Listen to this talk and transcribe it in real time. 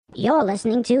You're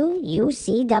listening to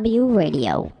UCW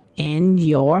Radio. In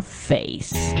your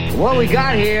face. What we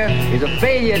got here is a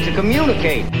failure to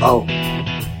communicate. Oh,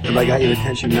 have I got your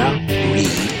attention now? Greed,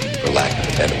 for lack of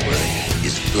a better word,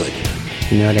 is good.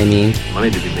 You know what I mean? Money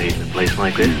to be made in a place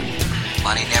like this.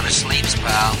 Money never sleeps,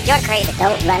 pal. You're crazy.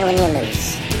 Don't run when you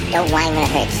lose. Don't whine when it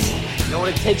hurts. You know what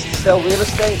it takes to sell real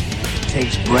estate? It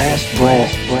takes brass.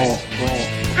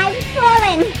 I've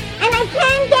fallen, and I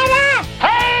can't get up.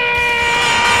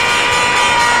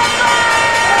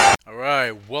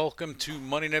 Alright, welcome to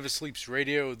Money Never Sleeps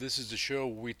Radio. This is the show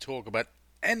where we talk about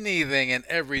anything and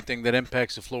everything that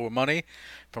impacts the flow of money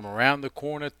from around the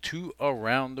corner to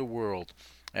around the world.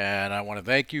 And I want to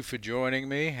thank you for joining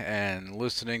me and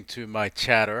listening to my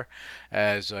chatter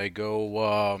as I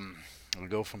go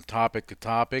from topic to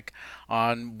topic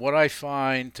on what I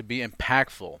find to be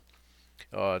impactful,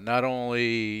 not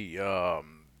only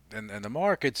in the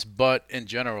markets, but in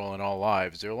general in our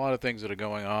lives. There are a lot of things that are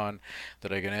going on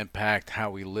that are going to impact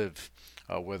how we live,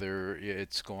 whether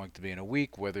it's going to be in a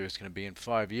week, whether it's going to be in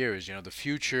 5 years. You know, the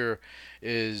future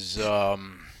is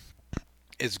going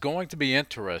to be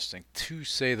interesting, to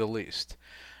say the least.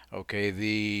 Okay,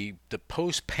 the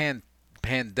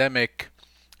post-pandemic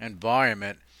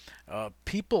environment,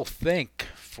 people think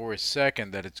for a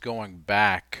second that it's going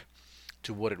back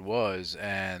to what it was,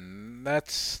 and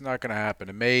that's not going to happen.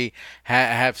 It may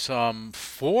have some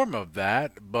form of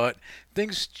that, but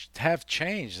things have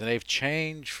changed, and they've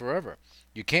changed forever.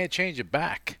 You can't change it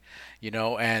back,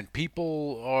 and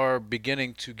people are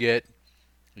beginning to get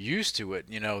used to it,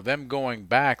 them going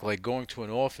back, like going to an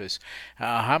office.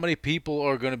 How many people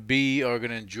are going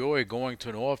to enjoy going to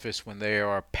an office when they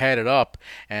are padded up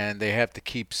and they have to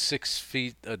keep 6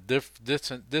 feet a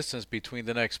distance between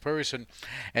the next person,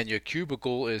 and your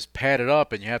cubicle is padded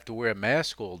up and you have to wear a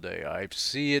mask all day? I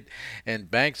see it in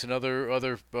banks and other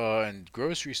and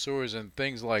grocery stores and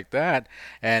things like that,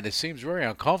 and it seems very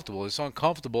uncomfortable. It's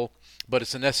uncomfortable, but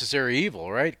it's a necessary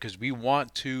evil, right? Because we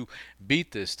want to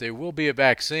beat this. There will be a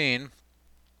vaccine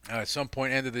at some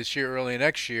point end of this year, early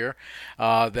next year,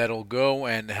 that'll go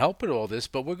and help with all this.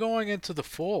 But we're going into the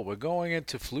fall. We're going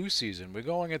into flu season. We're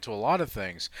going into a lot of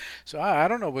things. So I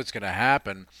don't know what's going to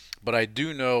happen, but I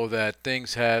do know that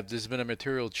there's been a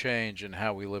material change in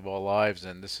how we live our lives,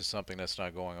 and this is something that's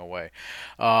not going away.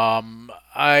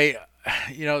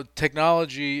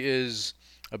 Technology is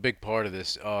a big part of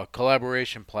this.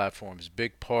 Collaboration platforms,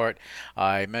 big part.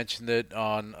 I mentioned it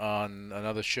on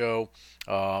another show.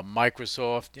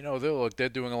 Microsoft, they're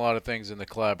doing a lot of things in the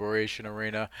collaboration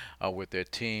arena with their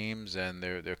teams and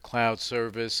their cloud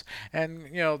service, and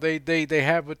they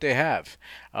have what they have.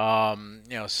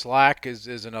 Slack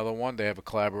is another one. They have a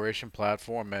collaboration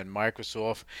platform, and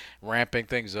Microsoft ramping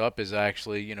things up is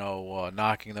actually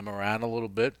knocking them around a little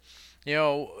bit.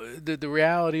 The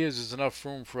reality is there's enough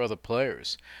room for other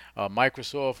players.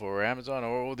 Microsoft or Amazon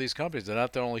or all these companies, they're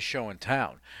not the only show in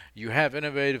town. You have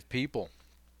innovative people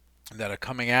that are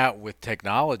coming out with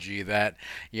technology that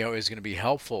is going to be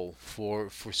helpful for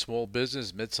small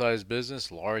business, mid-sized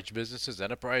business, large businesses,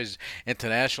 enterprise,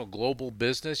 international, global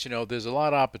business. There's a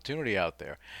lot of opportunity out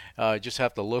there. Just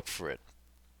have to look for it.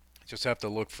 This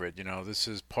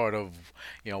is part of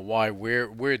why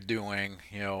we're doing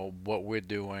what we're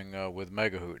doing with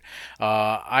Megahoot.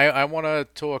 I want to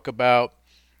talk about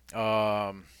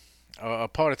a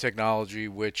part of technology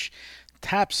which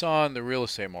taps on the real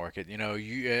estate market.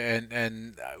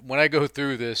 And when I go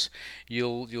through this,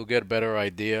 you'll get a better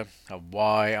idea of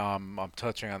why I'm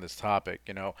touching on this topic.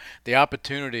 The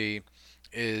opportunity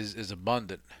is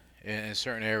abundant. In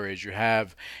certain areas, you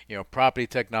have property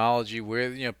technology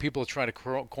where people are trying to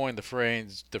coin the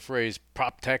phrase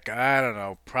prop tech. I don't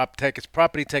know, prop tech. It's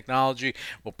property technology.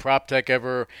 Will prop tech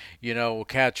ever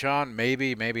catch on?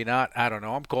 Maybe not. I don't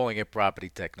know. I'm calling it property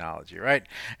technology, right?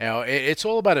 It's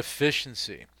all about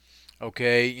efficiency.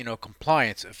 Okay,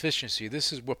 compliance, efficiency.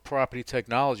 This is what property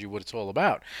technology, what it's all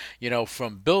about.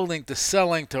 From building to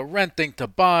selling to renting to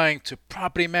buying to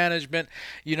property management.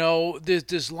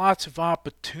 There's lots of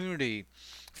opportunity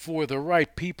for the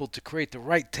right people to create the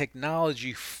right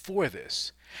technology for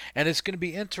this. And it's going to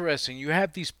be interesting. You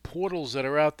have these portals that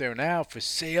are out there now for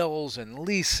sales and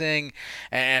leasing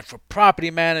and for property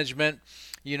management.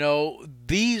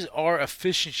 These are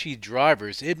efficiency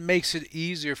drivers. It makes it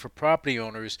easier for property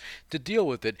owners to deal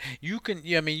with it. You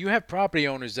have property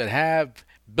owners that have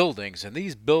buildings, and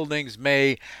these buildings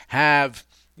may have,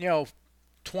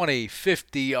 20,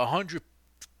 50, 100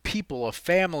 people or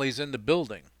families in the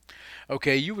building.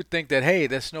 Okay, you would think that, hey,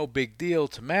 that's no big deal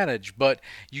to manage, but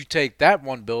you take that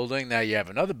one building, now you have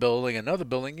another building,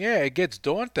 yeah, it gets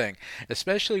daunting,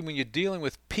 especially when you're dealing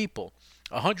with people.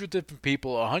 100 different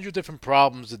people, 100 different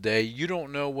problems a day. You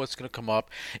don't know what's going to come up.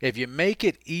 If you make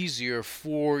it easier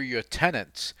for your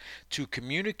tenants to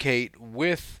communicate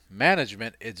with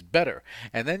management, it's better.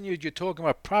 And then you're talking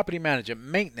about property management,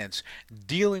 maintenance,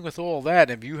 dealing with all that.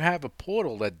 If you have a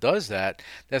portal that does that,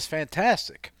 that's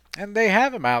fantastic. And they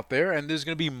have them out there, and there's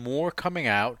going to be more coming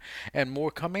out and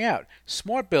more coming out.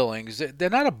 Smart buildings, they're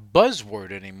not a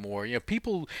buzzword anymore.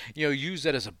 People, use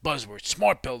that as a buzzword.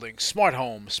 Smart buildings, smart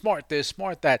homes, smart this,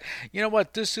 smart that. You know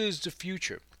what? This is the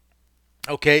future.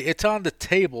 Okay, it's on the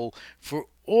table for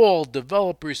all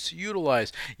developers to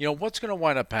utilize. What's going to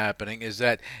wind up happening is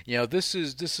that this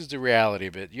is the reality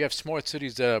of it. You have smart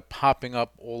cities that are popping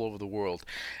up all over the world.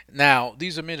 Now,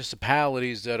 these are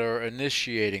municipalities that are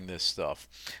initiating this stuff.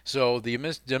 So the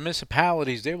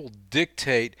municipalities, they will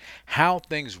dictate how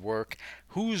things work,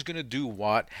 who's going to do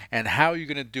what, and how you're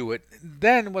going to do it.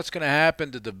 Then what's going to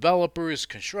happen, the developers,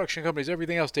 construction companies,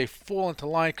 everything else, they fall into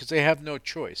line because they have no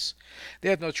choice. They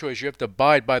have no choice. You have to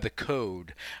abide by the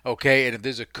code, okay? And if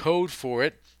there's a code for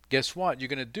it, guess what? You're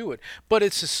going to do it. But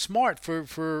it's smart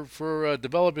for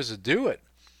developers to do it.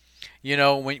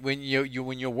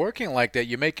 When you're working like that,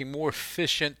 you're making more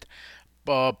efficient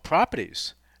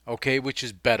properties. Okay, which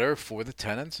is better for the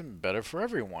tenants and better for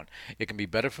everyone. It can be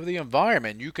better for the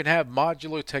environment. You can have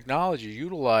modular technology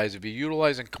utilized. If you're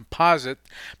utilizing composite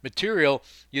material,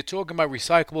 you're talking about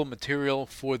recyclable material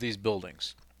for these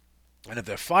buildings. And if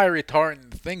they're fire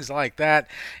retardant, things like that,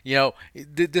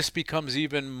 this becomes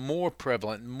even more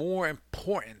prevalent, more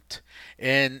important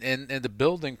in the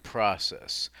building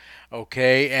process.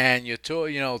 Okay, and you're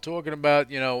talking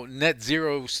about net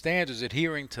zero standards,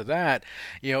 adhering to that.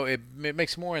 It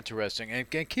makes it more interesting. And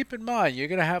keep in mind, you're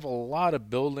going to have a lot of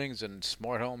buildings and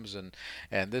smart homes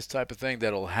and this type of thing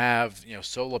that'll have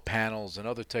solar panels and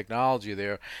other technology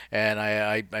there. And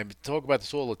I talk about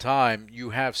this all the time.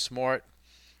 You have smart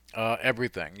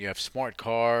everything. You have smart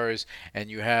cars, and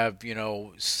you have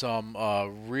some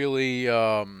really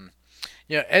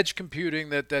edge computing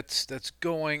that's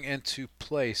going into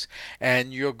place,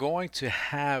 and you're going to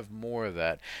have more of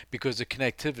that because the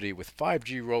connectivity with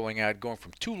 5G rolling out, going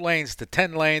from 2 lanes to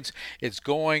 10 lanes, it's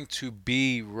going to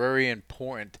be very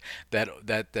important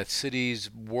that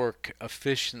cities work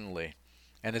efficiently.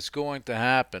 And it's going to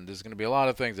happen. There's going to be a lot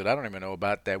of things that I don't even know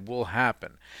about that will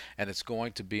happen, and it's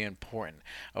going to be important.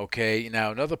 Okay, now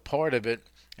another part of it,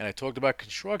 and I talked about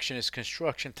construction, is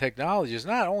construction technology. It's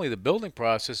not only the building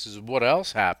process, is what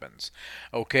else happens.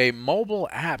 Okay, mobile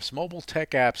apps, mobile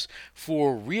tech apps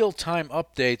for real-time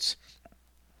updates.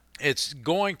 It's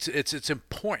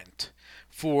important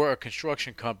for a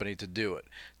construction company to do it,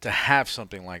 to have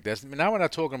something like that. Now we're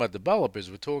not talking about developers,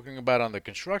 we're talking about on the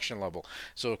construction level.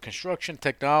 So construction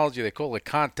technology, they call it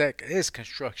Contech, is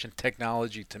construction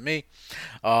technology to me.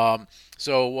 Apps,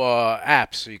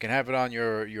 so you can have it on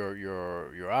your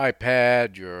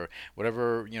iPad, your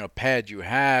whatever pad you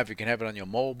have. You can have it on your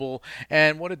mobile,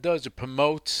 and what it does, it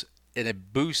promotes and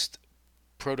it boosts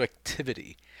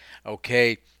productivity.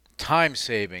 Okay. Time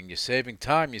saving. You're saving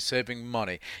time, you're saving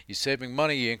money. You're saving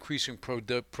money, you're increasing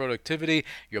productivity,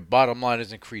 your bottom line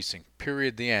is increasing.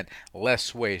 Period, the end.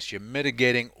 Less waste. You're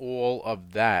mitigating all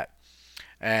of that.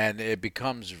 And it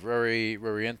becomes very,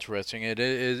 very interesting.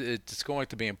 It's going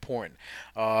to be important.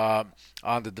 On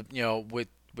the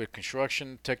with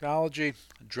construction technology,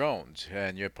 drones.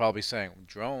 And you're probably saying,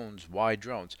 drones, why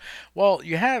drones? Well,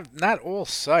 you have not all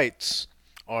sites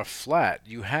are flat.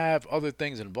 You have other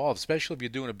things involved, especially if you're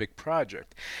doing a big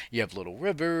project. You have little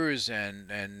rivers and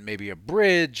maybe a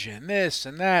bridge and this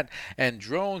and that, and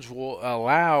drones will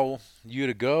allow you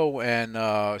to go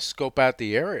and scope out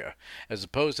the area as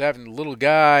opposed to having the little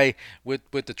guy with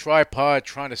the tripod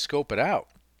trying to scope it out.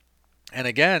 And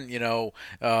again,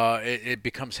 it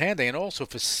becomes handy. And also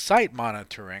for site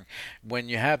monitoring, when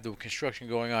you have the construction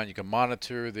going on, you can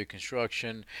monitor the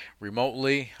construction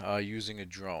remotely using a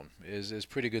drone. Is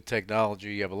pretty good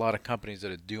technology. You have a lot of companies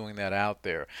that are doing that out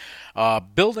there.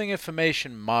 Building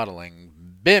information modeling,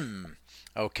 BIM.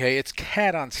 Okay, it's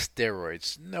CAD on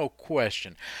steroids, no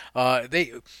question.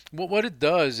 What it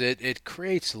does, it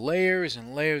creates layers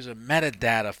and layers of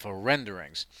metadata for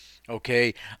renderings.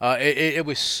 Okay, it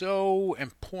was so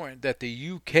important that the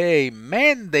UK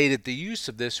mandated the use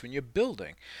of this when you're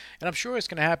building, and I'm sure it's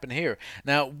going to happen here.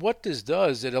 Now, what this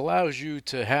does, it allows you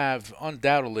to have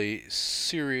undoubtedly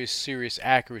serious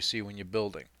accuracy when you're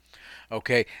building.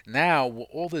 Okay, now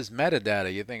all this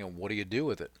metadata, you're thinking, what do you do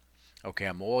with it? Okay,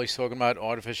 I'm always talking about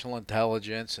artificial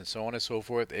intelligence and so on and so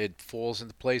forth. It falls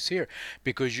into place here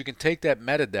because you can take that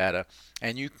metadata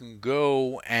and you can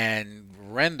go and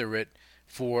render it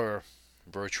for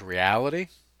virtual reality,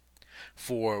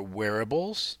 for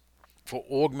wearables, for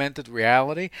augmented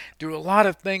reality. There are a lot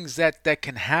of things that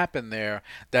can happen there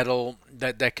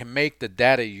that can make the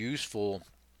data useful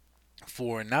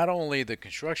for not only the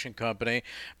construction company,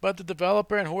 but the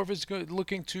developer and whoever's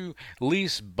looking to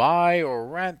lease, buy, or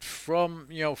rent from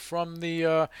from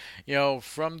the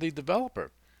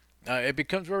developer. It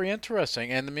becomes very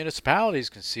interesting, and the municipalities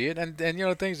can see it. And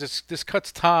things this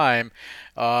cuts time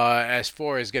as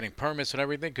far as getting permits and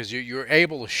everything, because you're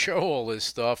able to show all this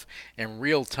stuff in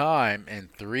real time in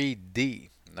 3D.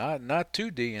 Not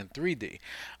 2D and 3D,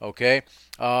 okay.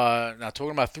 Now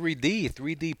talking about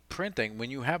 3D printing. When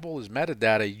you have all this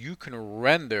metadata, you can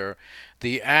render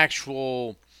the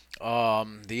actual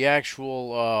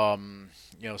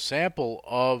sample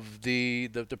of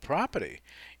the property.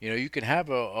 You can have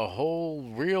a whole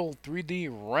real 3D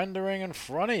rendering in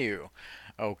front of you,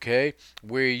 okay,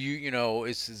 where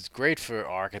it's great for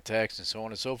architects and so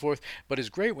on and so forth, but it's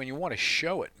great when you want to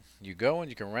show it. You go and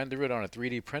you can render it on a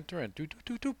 3D printer, and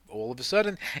all of a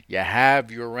sudden you have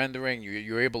your rendering.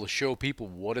 You're able to show people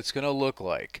what it's going to look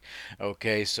like.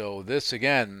 Okay, so this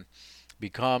again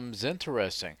becomes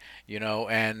interesting,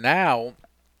 and now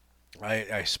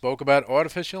I spoke about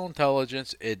artificial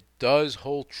intelligence. It does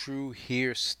hold true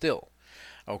here still.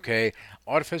 Okay,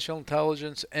 artificial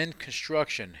intelligence and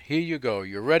construction. Here you go.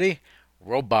 You ready?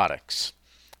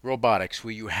 Robotics,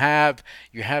 where you have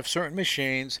certain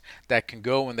machines that can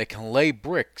go and they can lay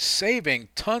bricks, saving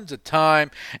tons of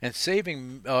time and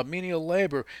saving menial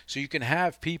labor. So you can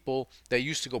have people that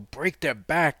used to go break their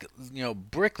back,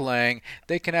 bricklaying.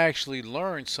 They can actually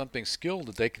learn something skilled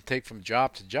that they can take from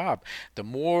job to job. The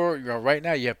more, right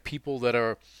now you have people that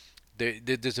are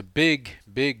there's a big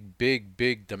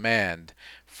demand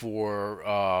for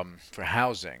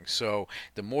housing. So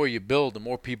the more you build, the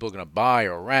more people are going to buy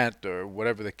or rent or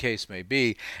whatever the case may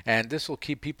be, and this will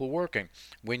keep people working.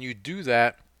 When you do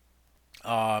that,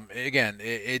 again,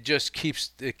 it just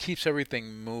keeps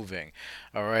everything moving.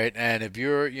 All right, and if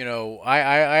you're,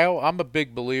 I'm a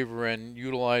big believer in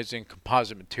utilizing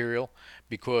composite material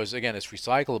because again, it's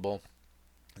recyclable.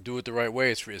 Do it the right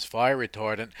way. It's fire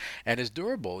retardant and it's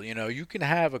durable. You can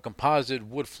have a composite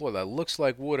wood floor that looks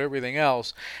like wood, everything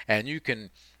else, and you can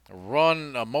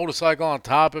run a motorcycle on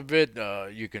top of it.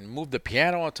 You can move the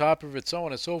piano on top of it, so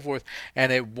on and so forth,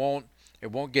 and it won't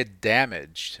get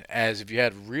damaged. As if you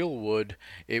had real wood,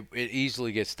 it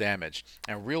easily gets damaged.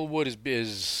 And real wood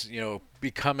is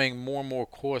becoming more and more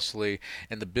costly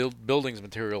in the buildings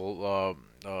material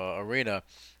arena.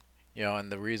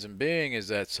 And the reason being is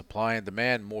that supply and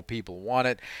demand, more people want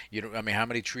it. How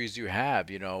many trees do you have?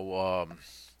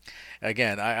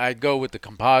 Again, I go with the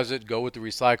composite, go with the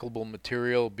recyclable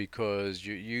material because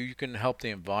you can help the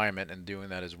environment in doing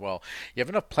that as well. You have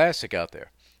enough plastic out there,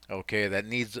 okay, that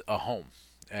needs a home.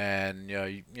 And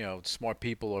smart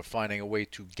people are finding a way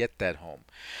to get that home.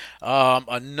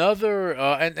 Another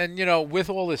and with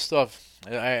all this stuff,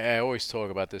 I always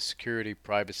talk about this security,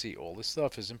 privacy. All this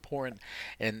stuff is important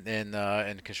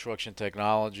in construction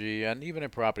technology and even in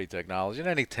property technology and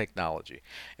any technology.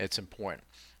 It's important.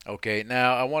 Okay,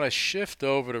 now I want to shift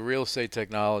over to real estate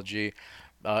technology.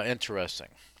 Interesting.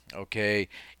 Okay,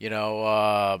 you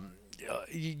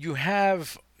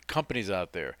have companies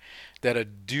out there that are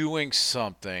doing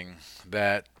something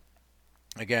that,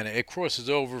 again, it crosses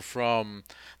over from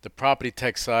the property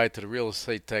tech side to the real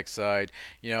estate tech side.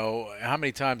 How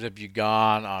many times have you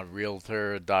gone on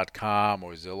Realtor.com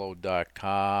or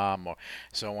Zillow.com or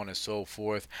so on and so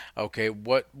forth? Okay,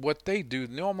 what they do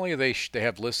normally, they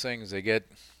have listings. They get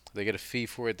a fee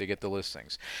for it. They get the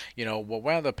listings. What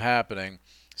wound up happening,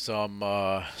 some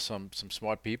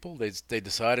smart people, they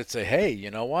decided to say, hey, you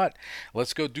know what,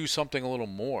 let's go do something a little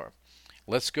more.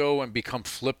 Let's go and become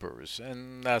flippers,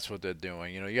 and that's what they're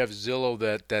doing. You have Zillow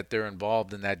that they're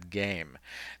involved in that game.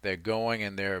 They're going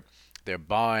and they're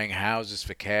buying houses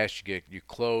for cash. You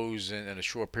close in a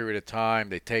short period of time.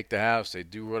 They take the house, they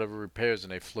do whatever repairs,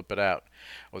 and they flip it out,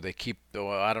 or they keep.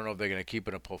 Or I don't know if they're going to keep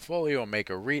it in a portfolio or make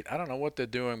a REIT. I don't know what they're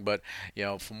doing, but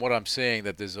from what I'm seeing,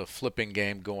 that there's a flipping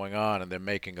game going on, and they're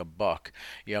making a buck.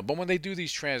 But when they do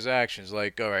these transactions,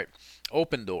 like all right,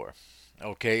 Open Door.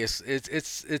 Okay, it's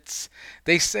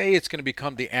they say it's going to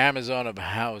become the Amazon of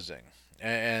housing.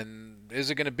 And is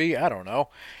it going to be? I don't know.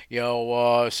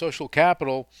 Social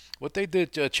Capital, what they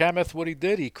did, Chamath, what he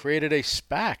did, he created a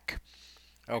SPAC.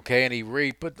 Okay, and he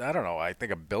put, I don't know, I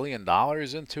think $1 billion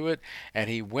into it. And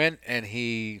he went and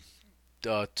he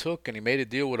took and he made a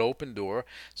deal with Open Door.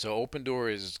 So Open Door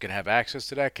is going to have access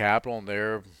to that capital, and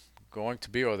they're going to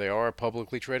be, or they are, a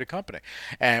publicly traded company.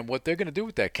 And what they're going to do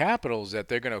with that capital is that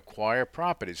they're going to acquire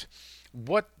properties.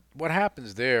 What what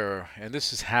happens there, and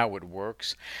this is how it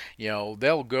works,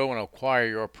 they'll go and acquire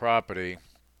your property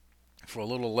for a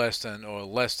little less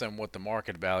than what the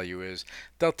market value is.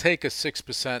 They'll take a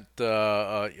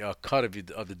 6% cut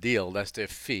of the deal. That's their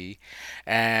fee,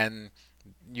 and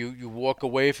you walk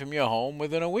away from your home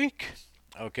within a week.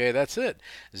 Okay, that's it.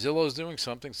 Zillow's doing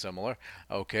something similar.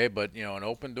 Okay, but an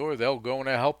open door, they'll go and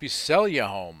help you sell your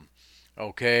home.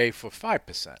 Okay, for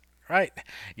 5%. Right,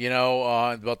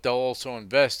 but they'll also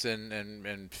invest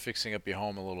in fixing up your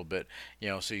home a little bit,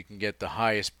 so you can get the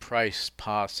highest price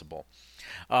possible.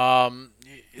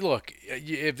 Look,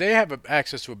 if they have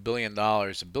access to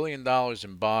 $1 billion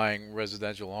in buying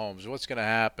residential homes, what's going to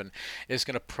happen? It's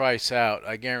going to price out.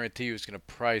 I guarantee you, it's going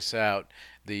to price out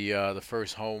the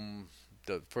first home.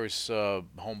 The first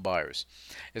home buyers.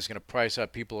 It's going to price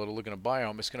out people that are looking to buy a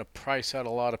home. It's going to price out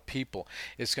a lot of people.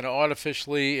 It's going to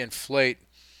artificially inflate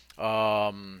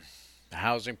housing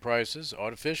prices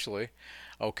artificially.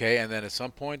 Okay, and then at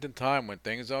some point in time when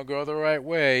things don't go the right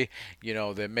way,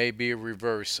 there may be a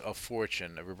reversal of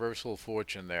fortune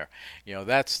there.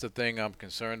 That's the thing I'm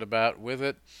concerned about with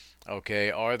it. Okay,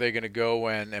 are they going to go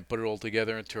and put it all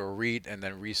together into a REIT and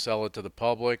then resell it to the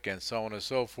public and so on and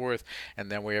so forth,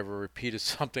 and then we ever repeat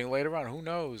something later on? Who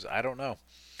knows? I don't know.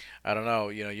 I don't know.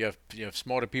 You have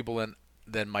smarter people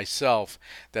than myself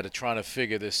that are trying to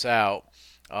figure this out.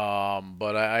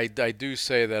 But I do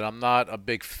say that I'm not a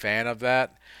big fan of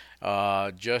that,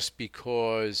 just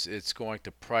because it's going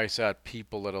to price out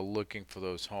people that are looking for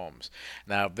those homes.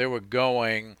 Now, if they were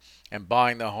going and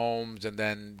buying the homes and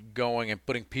then going and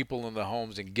putting people in the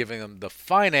homes and giving them the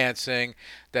financing,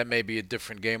 that may be a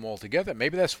different game altogether.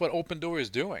 Maybe that's what Open Door is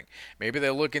doing. Maybe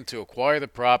they're looking to acquire the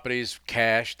properties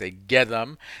cash, they get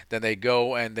them, then they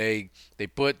go and they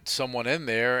put someone in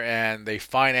there and they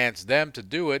finance them to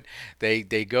do it. They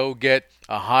go get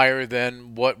a higher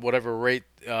than whatever rate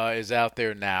is out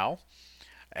there now,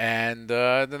 and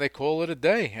then they call it a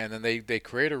day, and then they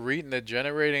create a REIT and they're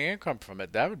generating income from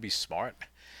it. That would be smart.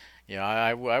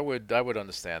 I would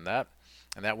understand that,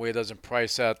 and that way it doesn't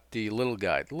price out the little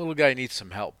guy. The little guy needs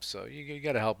some help, so you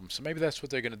got to help him. So maybe that's what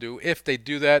they're going to do. If they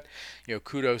do that,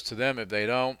 kudos to them. If they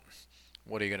don't,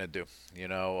 what are you going to do?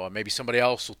 Maybe somebody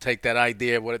else will take that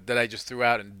idea that I just threw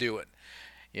out and do it.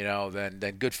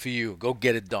 Then good for you. Go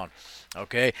get it done.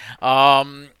 Okay.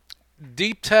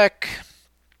 Deep tech.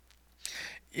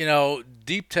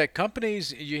 Deep tech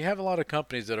companies. You have a lot of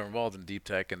companies that are involved in deep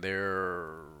tech, and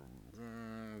they're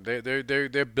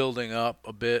building up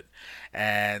a bit,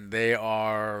 and they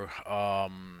are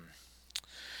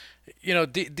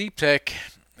deep tech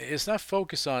is not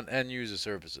focused on end user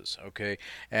services, okay?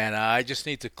 And I just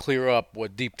need to clear up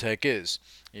what deep tech is.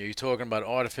 You're talking about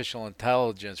artificial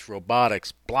intelligence,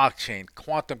 robotics, blockchain,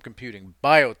 quantum computing,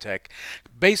 biotech,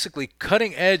 basically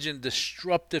cutting edge and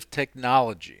disruptive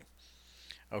technology,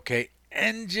 okay?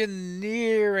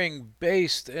 Engineering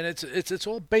based, and it's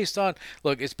all based on,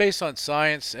 look, it's based on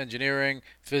science, engineering,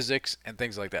 physics, and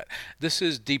things like that. This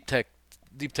is deep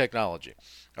technology.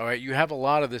 All right, you have a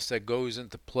lot of this that goes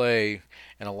into play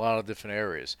in a lot of different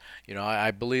areas.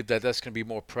 I believe that that's going to be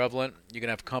more prevalent. You're going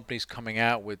to have companies coming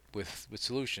out with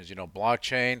solutions.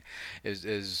 Blockchain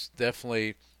is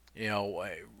definitely,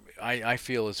 I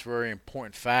feel it's a very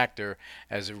important factor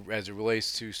as it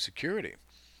relates to security.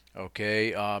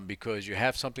 Okay, because you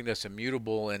have something that's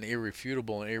immutable and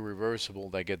irrefutable and irreversible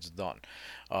that gets done.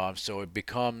 So it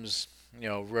becomes,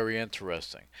 very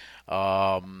interesting.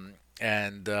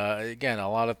 And again, a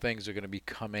lot of things are going to be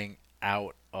coming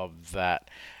out of that,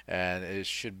 and it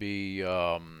should be,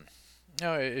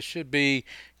 it should be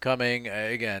coming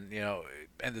again.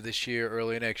 End of this year,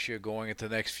 early next year, going into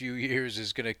the next few years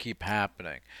is going to keep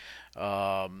happening.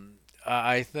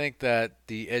 I think that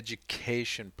the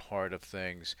education part of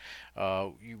things,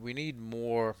 we need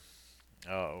more,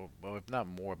 well, if not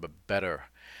more, but better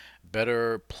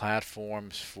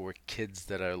platforms for kids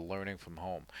that are learning from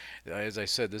home. As I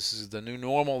said, this is the new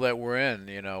normal that we're in.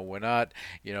 We're not,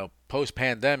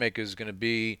 post-pandemic is going to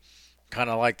be kind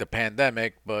of like the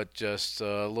pandemic, but just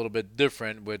a little bit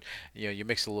different. With you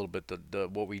mix a little bit the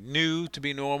what we knew to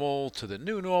be normal to the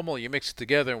new normal. You mix it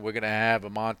together, and we're going to have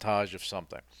a montage of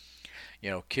something.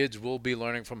 Kids will be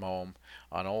learning from home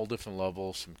on all different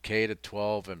levels, from K to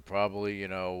 12, and probably,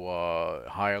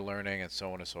 higher learning and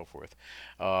so on and so forth.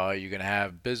 You're going to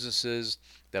have businesses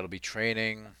that'll be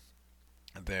training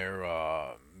their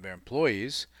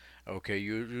employees, Okay,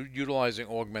 you're utilizing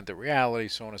augmented reality,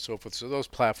 so on and so forth. So those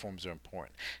platforms are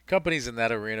important. Companies in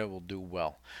that arena will do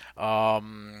well.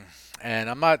 Um, and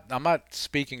I'm not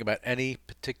speaking about any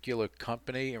particular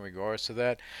company in regards to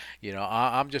that.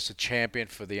 I'm just a champion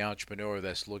for the entrepreneur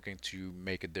that's looking to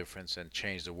make a difference and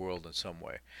change the world in some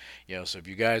way. So if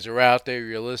you guys are out there,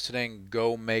 you're listening,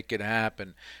 go make it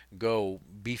happen. Go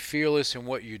be fearless in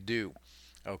what you do.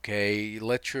 Okay,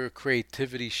 let your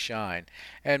creativity shine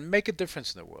and make a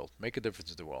difference in the world. Make a difference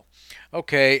in the world.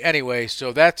 Okay, anyway,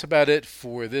 so that's about it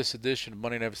for this edition of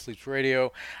Money Never Sleeps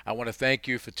Radio. I want to thank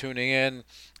you for tuning in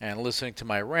and listening to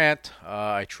my rant.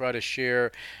 I try to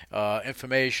share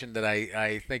information that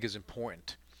I think is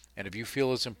important. And if you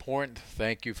feel it's important,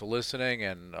 thank you for listening,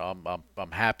 and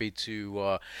I'm happy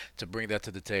to bring that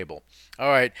to the table. All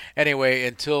right. Anyway,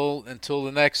 until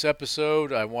the next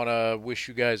episode, I want to wish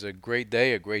you guys a great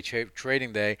day, a great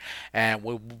trading day, and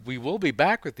we will be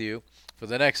back with you for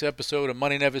the next episode of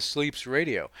Money Never Sleeps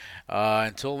Radio.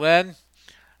 Until then,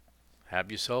 have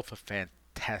yourself a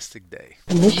fantastic day.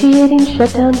 Initiating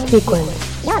shutdown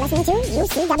sequence. You're listening to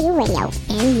UCW Radio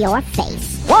in your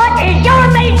face. What is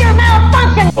your major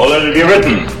malfunction? So let it be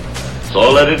written.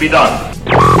 So let it be done.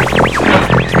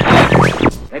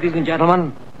 Ladies and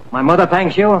gentlemen, my mother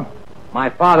thanks you, my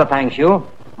father thanks you,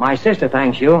 my sister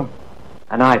thanks you,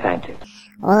 and I thank you.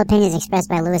 All opinions expressed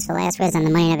by Luis Velazquez on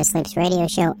the Money Never Sleeps radio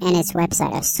show and its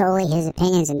website are solely his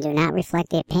opinions and do not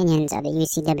reflect the opinions of the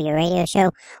UCW radio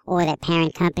show or their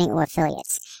parent company or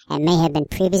affiliates, and may have been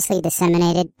previously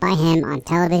disseminated by him on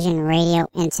television, radio,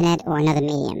 internet, or another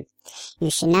medium.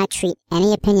 You should not treat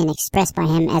any opinion expressed by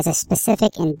him as a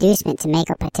specific inducement to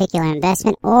make a particular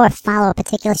investment or follow a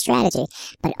particular strategy,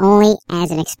 but only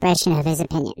as an expression of his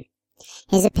opinion.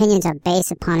 His opinions are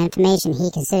based upon information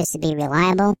he considers to be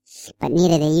reliable, but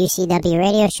neither the UCW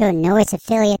radio show nor its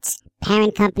affiliates,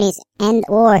 parent companies, and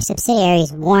or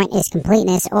subsidiaries warrant its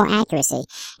completeness or accuracy,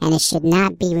 and it should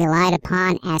not be relied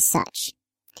upon as such.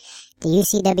 The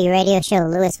UCW radio show,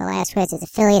 Luis Velazquez, its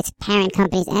affiliates, parent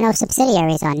companies, and or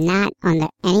subsidiaries are not under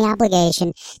any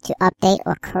obligation to update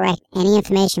or correct any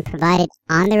information provided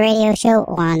on the radio show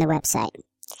or on the website.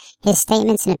 His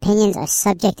statements and opinions are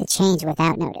subject to change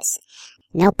without notice.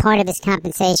 No part of his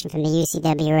compensation from the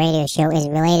UCW radio show is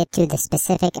related to the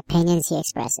specific opinions he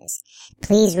expresses.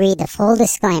 Please read the full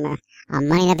disclaimer on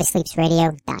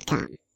MoneyNeverSleepsRadio.com.